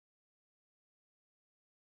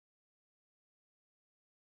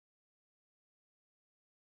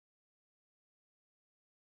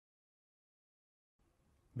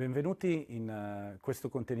Benvenuti in questo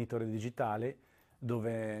contenitore digitale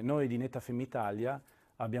dove noi di Netafim Italia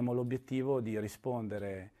abbiamo l'obiettivo di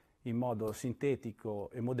rispondere in modo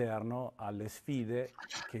sintetico e moderno alle sfide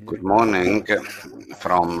che gli Good agricoltori morning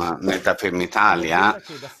from Netafim Italia.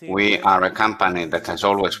 We are a company that has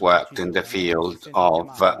always worked in the field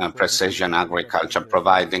of precision agriculture,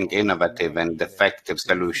 providing innovative and effective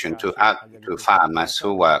solutions to farmers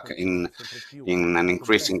who work in an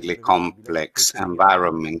increasingly complex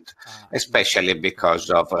environment, especially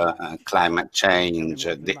because of climate change.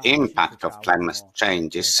 The impact of climate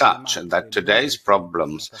change is such that today's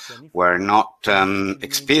problems were not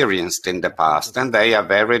experienced in the past, and they are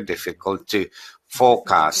very difficult to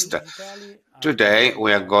forecast. Today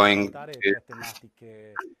we are going to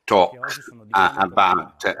talk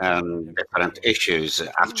about different issues.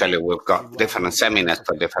 Actually, we've got different seminars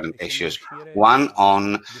for different issues. One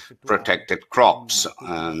on protected crops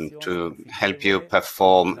to help you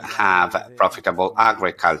have profitable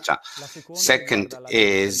agriculture. Second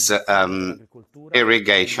is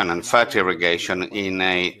irrigation and fertirrigation in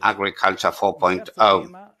a agriculture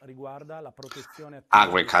 4.0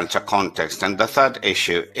 agriculture context. And the third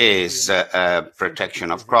issue is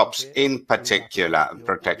protection of crops, in particular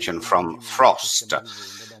protection from frost.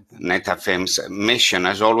 Netafim's mission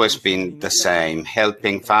has always been the same,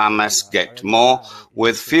 helping farmers get more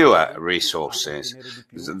with fewer resources.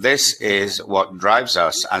 This is what drives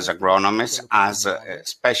us as agronomists, as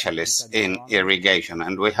specialists in irrigation,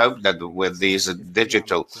 and we hope that with these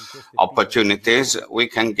digital opportunities we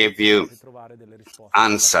can give you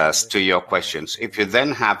answers to your questions. If you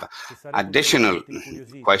then have additional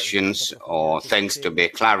questions or things to be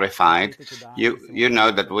clarified, you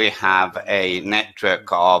know that we have a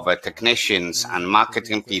network of technicians and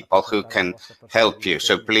marketing people who can help you.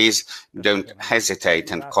 So please don't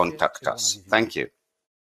hesitate and contact us. Thank you.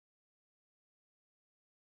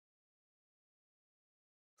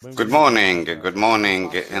 Good morning. Good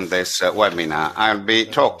morning. In this webinar, I'll be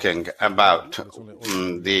talking about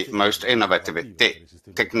the most innovative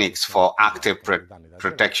techniques for active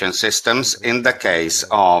protection systems in the case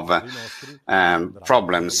of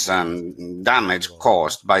problems and damage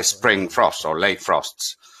caused by spring frost or late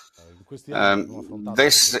frosts.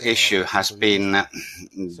 This issue has been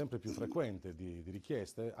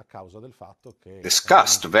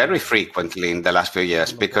discussed very frequently in the last few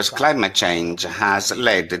years because climate change has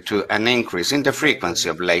led to an increase in the frequency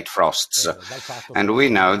of late frosts. And we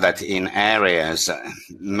know that in areas,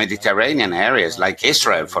 Mediterranean areas like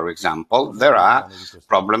Israel, for example, there are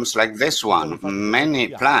problems like this one. Many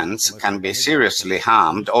plants can be seriously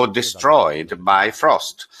harmed or destroyed by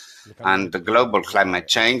frost. And the global climate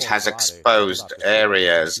change has exposed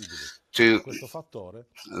areas to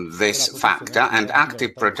this factor, and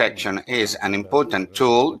active protection is an important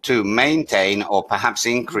tool to maintain or perhaps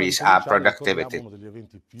increase our productivity.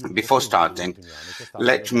 Before starting,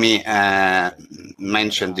 let me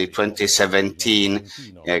mention the 2017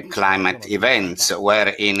 climate events, where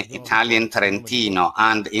in Italian Trentino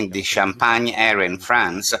and in the Champagne area in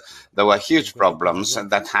France, there were huge problems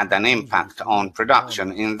that had an impact on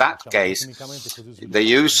production. In that case, the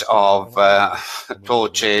use of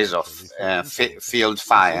torches, of field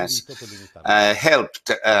fires,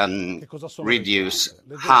 helped reduce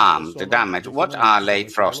harm, the damage. What are late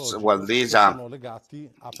frosts? Well, these are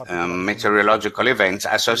meteorological events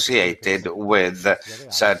associated with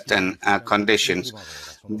certain conditions.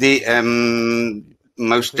 The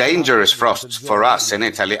most dangerous frosts for us in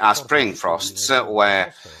Italy are spring frosts,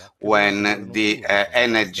 where when the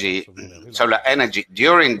solar energy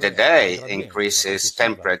during the day increases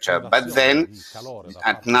temperature, but then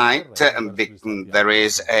at night there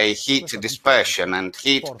is a heat dispersion and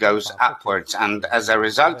heat goes upwards, and as a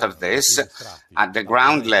result of this, at the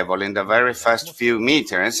ground level in the very first few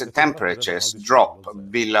meters, temperatures drop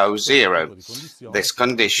below zero. This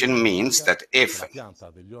condition means that if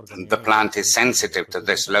the plant is sensitive to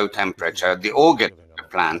this low temperature, the organ of the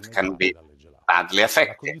plant can be badly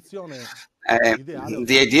affected.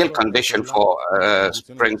 The ideal condition for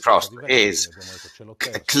spring frost is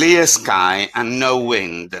a clear sky and no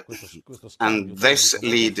wind, and this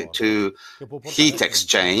leads to heat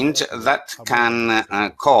exchange that can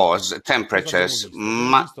cause temperatures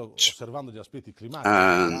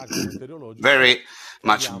very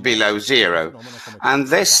much below zero. And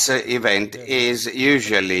this event is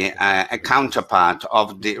usually a counterpart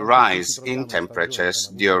of the rise in temperatures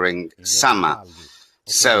during summer.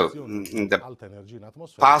 So, in the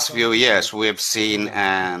past few years, we've seen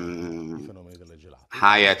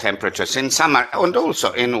higher temperatures in summer and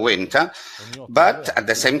also in winter, but at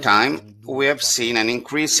the same time, we have seen an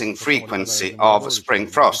increasing frequency of spring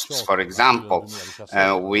frosts. For example,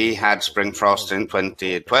 we had spring frost in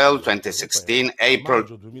 2012, 2016, April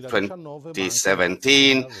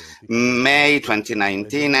 2017, May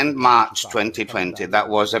 2019, and March 2020. That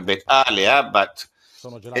was a bit earlier, but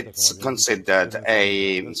it's considered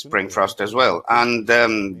a spring frost as well. And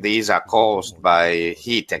these are caused by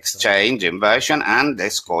heat exchange, inversion, and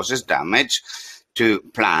this causes damage to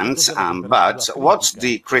plants. But what's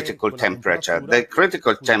the critical temperature? The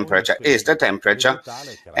critical temperature is the temperature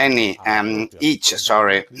each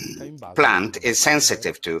plant is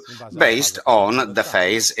sensitive to, based on the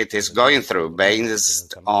phase it is going through,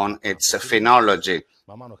 based on its phenology.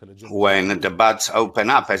 When the buds open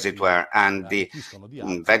up, as it were, and the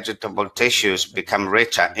vegetable tissues become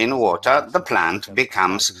richer in water, the plant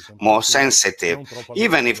becomes more sensitive,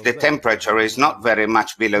 even if the temperature is not very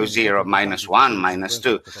much below zero, -1,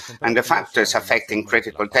 -2. And the factors affecting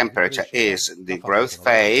critical temperature is the growth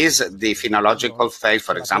phase, the phenological phase,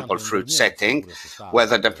 for example, fruit setting,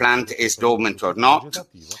 whether the plant is dormant or not,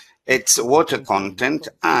 its water content,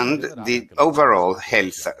 and the overall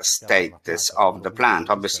health status of the plant.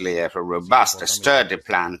 Obviously, a robust, sturdy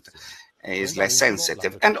plant is less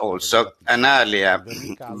sensitive, and also an earlier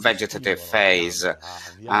vegetative phase.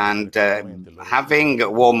 And having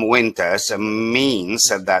warm winters means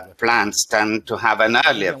that plants tend to have an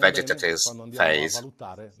earlier vegetative phase.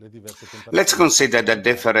 Let's consider the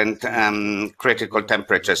different critical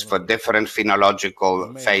temperatures for different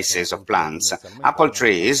phenological phases of plants. Apple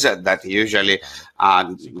trees that usually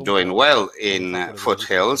are doing well in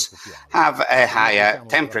foothills have a higher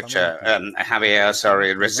temperature,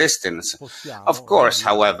 resistance. Of course,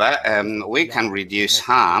 however, we can reduce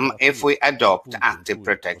harm if we adopt active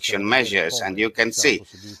protection measures, and you can see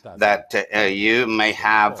that you may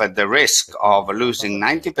have the risk of losing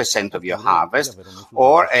 90% of your harvest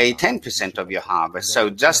or a 10% of your harvest. So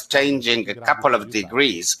just changing a couple of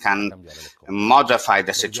degrees can modify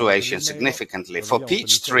the situation significantly. For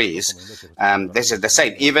peach trees, this is the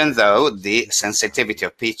same, even though the sensitivity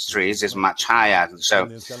of peach trees is much higher. So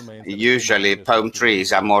usually palm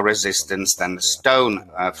trees are more resistant than stone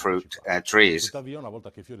fruit trees.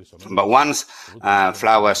 But once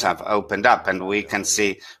flowers have opened up, and we can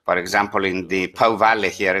see, for example, in the Po Valley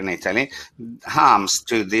here in Italy, harms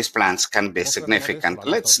to these plants can be significant.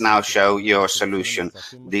 Let's now show your solution,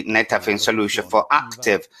 the Netafim solution for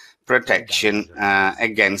active protection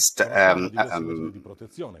against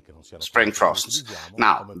spring frosts.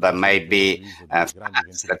 Now, there may be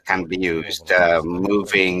fans that can be used,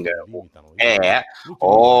 moving air,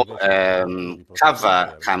 or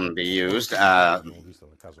cover can be used,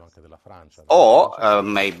 or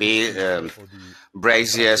maybe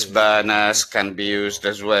braziers, burners can be used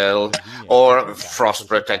as well, or frost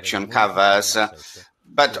protection covers.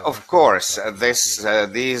 But of course,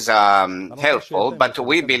 these are helpful, but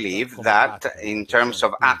we believe that in terms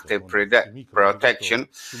of active protection,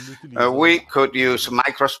 we could use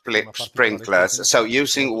micro sprinklers, so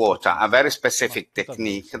using water, a very specific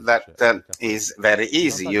technique that is very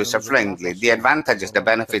easy, user-friendly. The advantages, the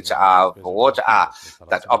benefits of water are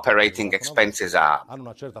that operating expenses are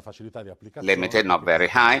limited, not very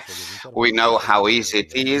high. We know how easy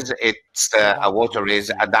it is. Water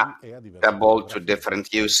is adaptable to different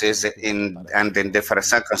uses in different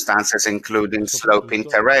circumstances, including sloping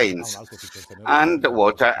terrains. And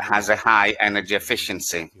water has a high energy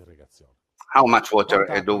efficiency. How much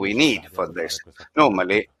water do we need for this?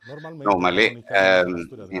 Normally,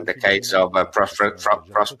 in the case of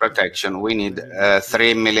frost protection, we need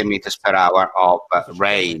 3 millimeters per hour of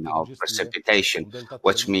rain, of precipitation,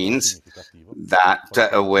 which means that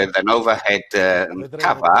with an overhead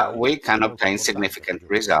cover, we can obtain significant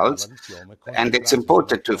results. And it's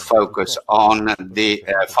important to focus on the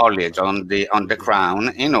foliage, on the crown,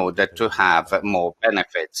 in order to have more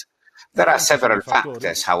benefits. There are several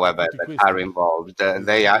factors, however, that are involved.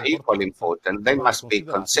 They are equally important. They must be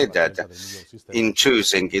considered in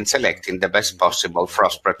selecting the best possible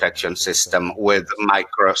frost protection system with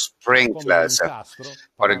micro sprinklers.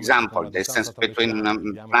 For example, distance between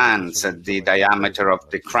plants, the diameter of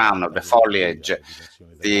the crown of the foliage,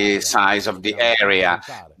 the size of the area,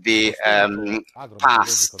 the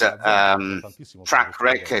past track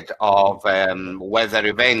record of weather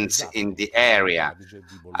events in the area,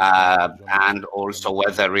 and also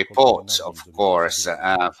weather reports, of course,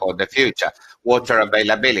 for the future. Water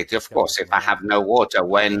availability, of course, if I have no water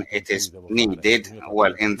when it is needed,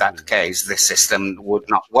 well, in that case, the system would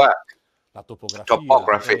not work.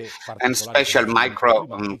 topography and special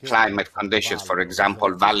microclimate conditions, for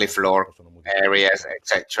example, valley floor areas,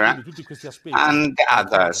 etc., and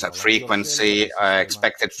others, frequency,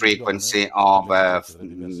 expected frequency of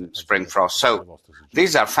spring frost. So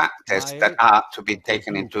these are factors that are to be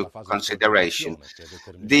taken into consideration.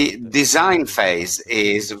 The design phase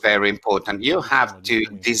is very important. You have to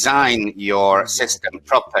design your system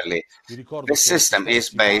properly. The system is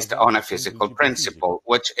based on a physical principle,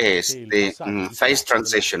 which is the phase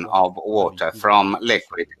transition of water from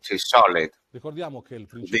liquid to solid.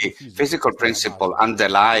 The physical principle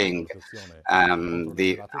underlying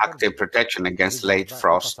the active protection against late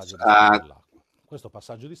frosts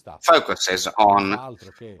focuses on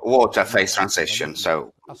water phase transition.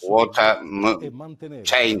 So water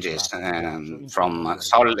changes from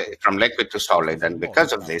liquid to solid, and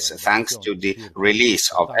because of this, thanks to the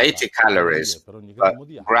release of 80 calories per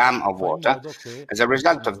gram of water, as a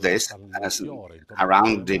result of this,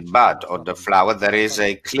 around the bud or the flower, there is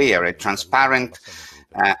a clear, a transparent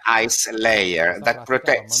ice layer that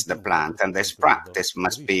protects the plant, and this practice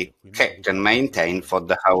must be kept and maintained for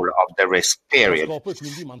the whole of the risk period.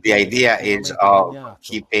 The idea is of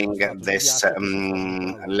keeping this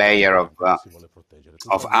layer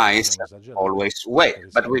of ice always wet,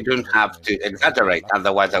 but we don't have to exaggerate,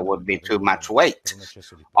 otherwise there would be too much weight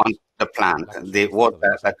on the plant. The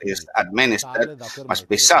water that is administered must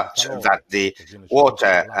be such that the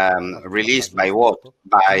water released by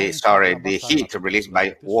the heat released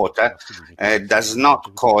by water does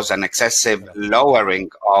not cause an excessive lowering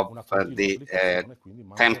of the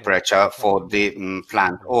temperature for the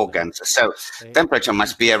plant organs. So temperature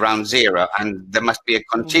must be around 0, and there must be a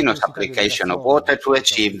continuous application of water to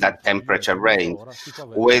achieve that temperature range,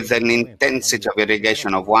 with an intensity of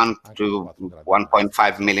irrigation of 1 to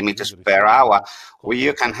 1.5 millimeters per hour, where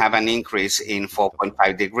you can have an increase in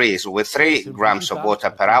 4.5 degrees. With 3 grams of water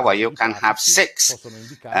per hour, you can have 6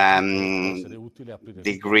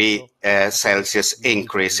 degree Celsius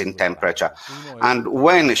increase in temperature. And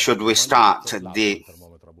when should we start the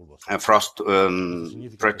frost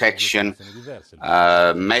protection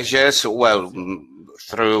measures? Well,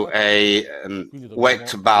 through a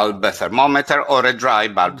wet bulb thermometer or a dry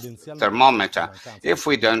bulb thermometer. If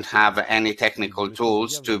we don't have any technical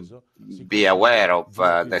tools to be aware of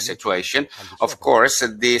the situation, of course,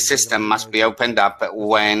 the system must be opened up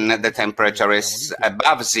when the temperature is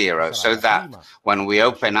above 0, so that when we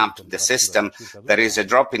open up the system, there is a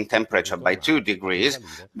drop in temperature by 2 degrees,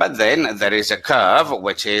 but then there is a curve,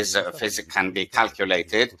 which is can be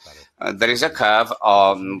calculated. There is a curve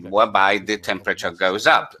whereby the temperature goes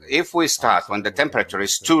up. If we start when the temperature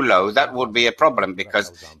is too low, that would be a problem,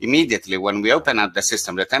 because immediately when we open up the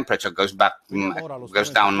system, the temperature goes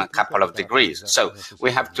down a couple of degrees. So we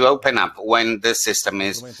have to open up when the system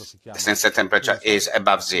since the temperature is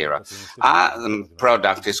above 0. Our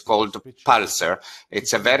product is called Pulsar.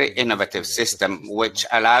 It's a very innovative system which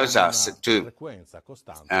allows us to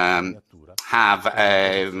have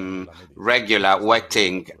a regular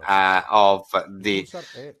wetting of the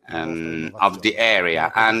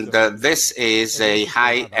area, and this is a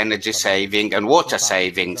high energy saving and water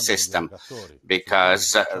saving system,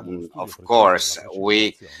 because of course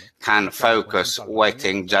we can focus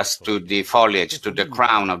wetting just to the foliage, to the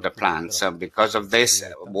crown of the plant. So because of this,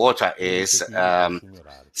 water is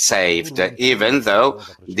saved, even though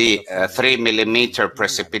the 3 millimeter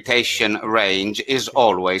precipitation range is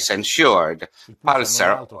always ensured.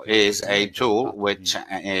 Pulsar is a tool which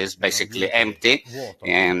is basically empty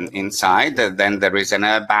inside. Then there is an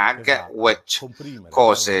airbag which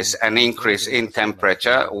causes an increase in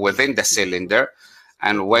temperature within the cylinder,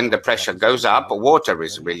 and when the pressure goes up, water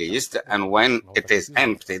is released, and when it is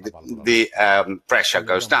empty, the pressure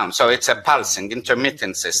goes down. So it's a pulsing,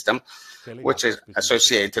 intermittent system, which is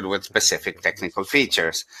associated with specific technical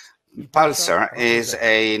features. Pulsar is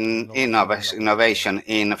an innovation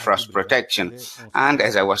in frost protection, and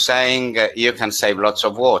as I was saying, you can save lots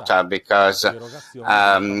of water, because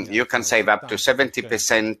you can save up to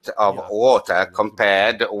 70% of water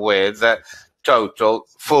compared with total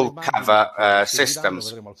full cover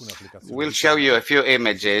systems. We'll show you a few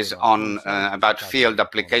images on about field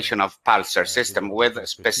application of Pulsar system with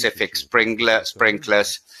specific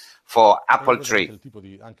sprinklers for apple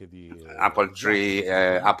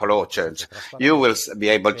orchards. You will be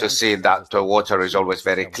able to see that the water is always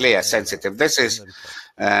very clear, sensitive. This is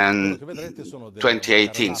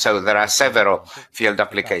 2018. So there are several field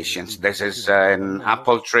applications. This is an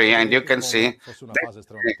apple tree, and you can see that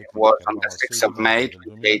it was on the 6th of May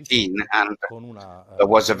 2018, and there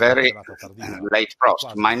was a very late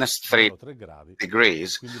frost, -3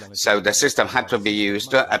 degrees. So the system had to be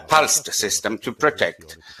used, a pulsed system, to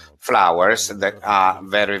protect flowers that are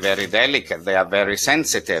very, very delicate. They are very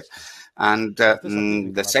sensitive. And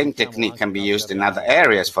the same technique can be used in other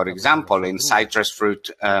areas. For example, in citrus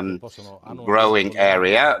fruit growing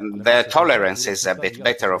area, their tolerance is a bit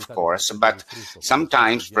better, of course, but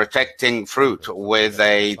sometimes protecting fruit with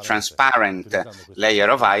a transparent layer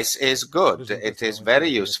of ice is good. It is very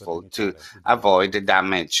useful to avoid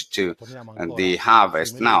damage to the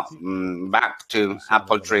harvest. Now, back to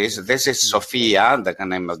apple trees. This is Sofia, the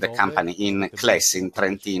name of the company, in Cles, in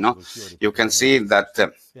Trentino. You can see that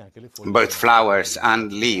both flowers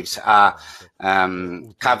and leaves are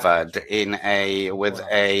covered with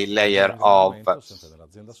a layer of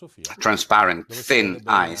transparent thin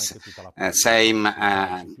ice. Same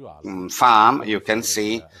farm, you can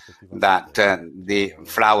see that the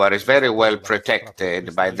flower is very well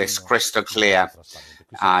protected by this crystal clear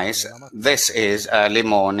ice. This is early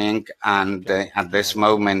morning, and at this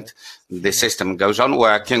moment the system goes on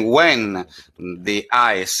working. When the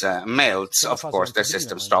ice melts, of course, the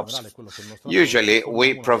system stops. Usually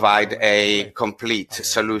we provide a complete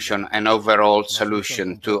solution, an overall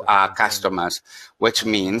solution to our customers, which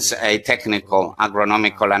means a technical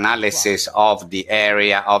agronomical analysis of the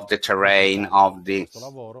area, of the terrain, of the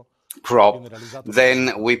crop.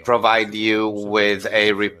 Then we provide you with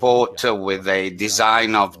a report with a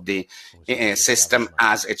design of the system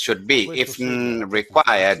as it should be. If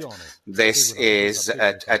required, this is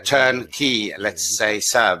a turnkey, let's say,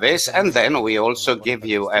 service, and then we also give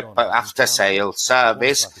you a after-sale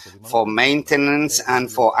service for maintenance and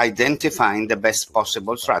for identifying the best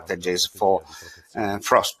possible strategies for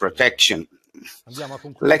frost protection.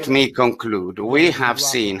 Let me conclude. We have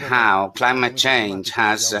seen how climate change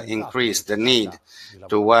has increased the need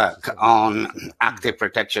to work on active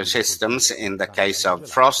protection systems in the case of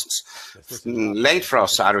frosts. Late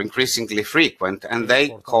frosts are increasingly frequent, and they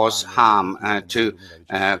cause harm to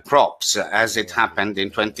crops, as it happened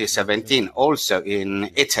in 2017, also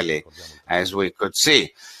in Italy, as we could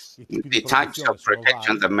see. The types of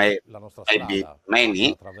protection that may be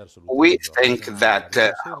many. We think that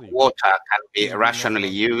water can be rationally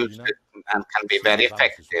used and can be very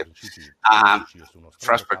effective.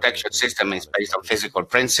 Frost protection system is based on physical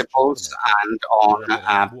principles and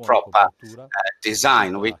on proper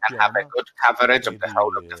design. We can have a good coverage of the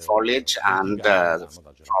whole of the foliage and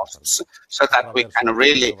frosts, so that we can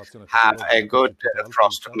really have a good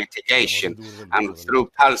frost mitigation. And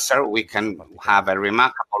through Pulsar, we can have a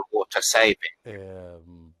remarkable water saving.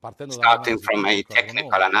 Starting from a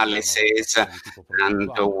technical analysis and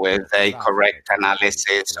with a correct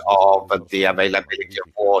analysis of the availability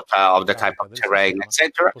of water, of the type of terrain,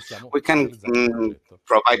 etc., we can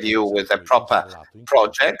provide you with a proper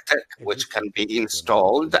project which can be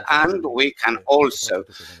installed, and we can also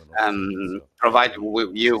provide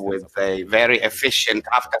you with a very efficient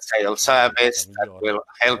after-sale service that will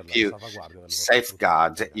help you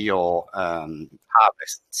safeguard your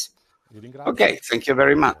harvests. Okay, thank you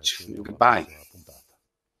very much. Goodbye.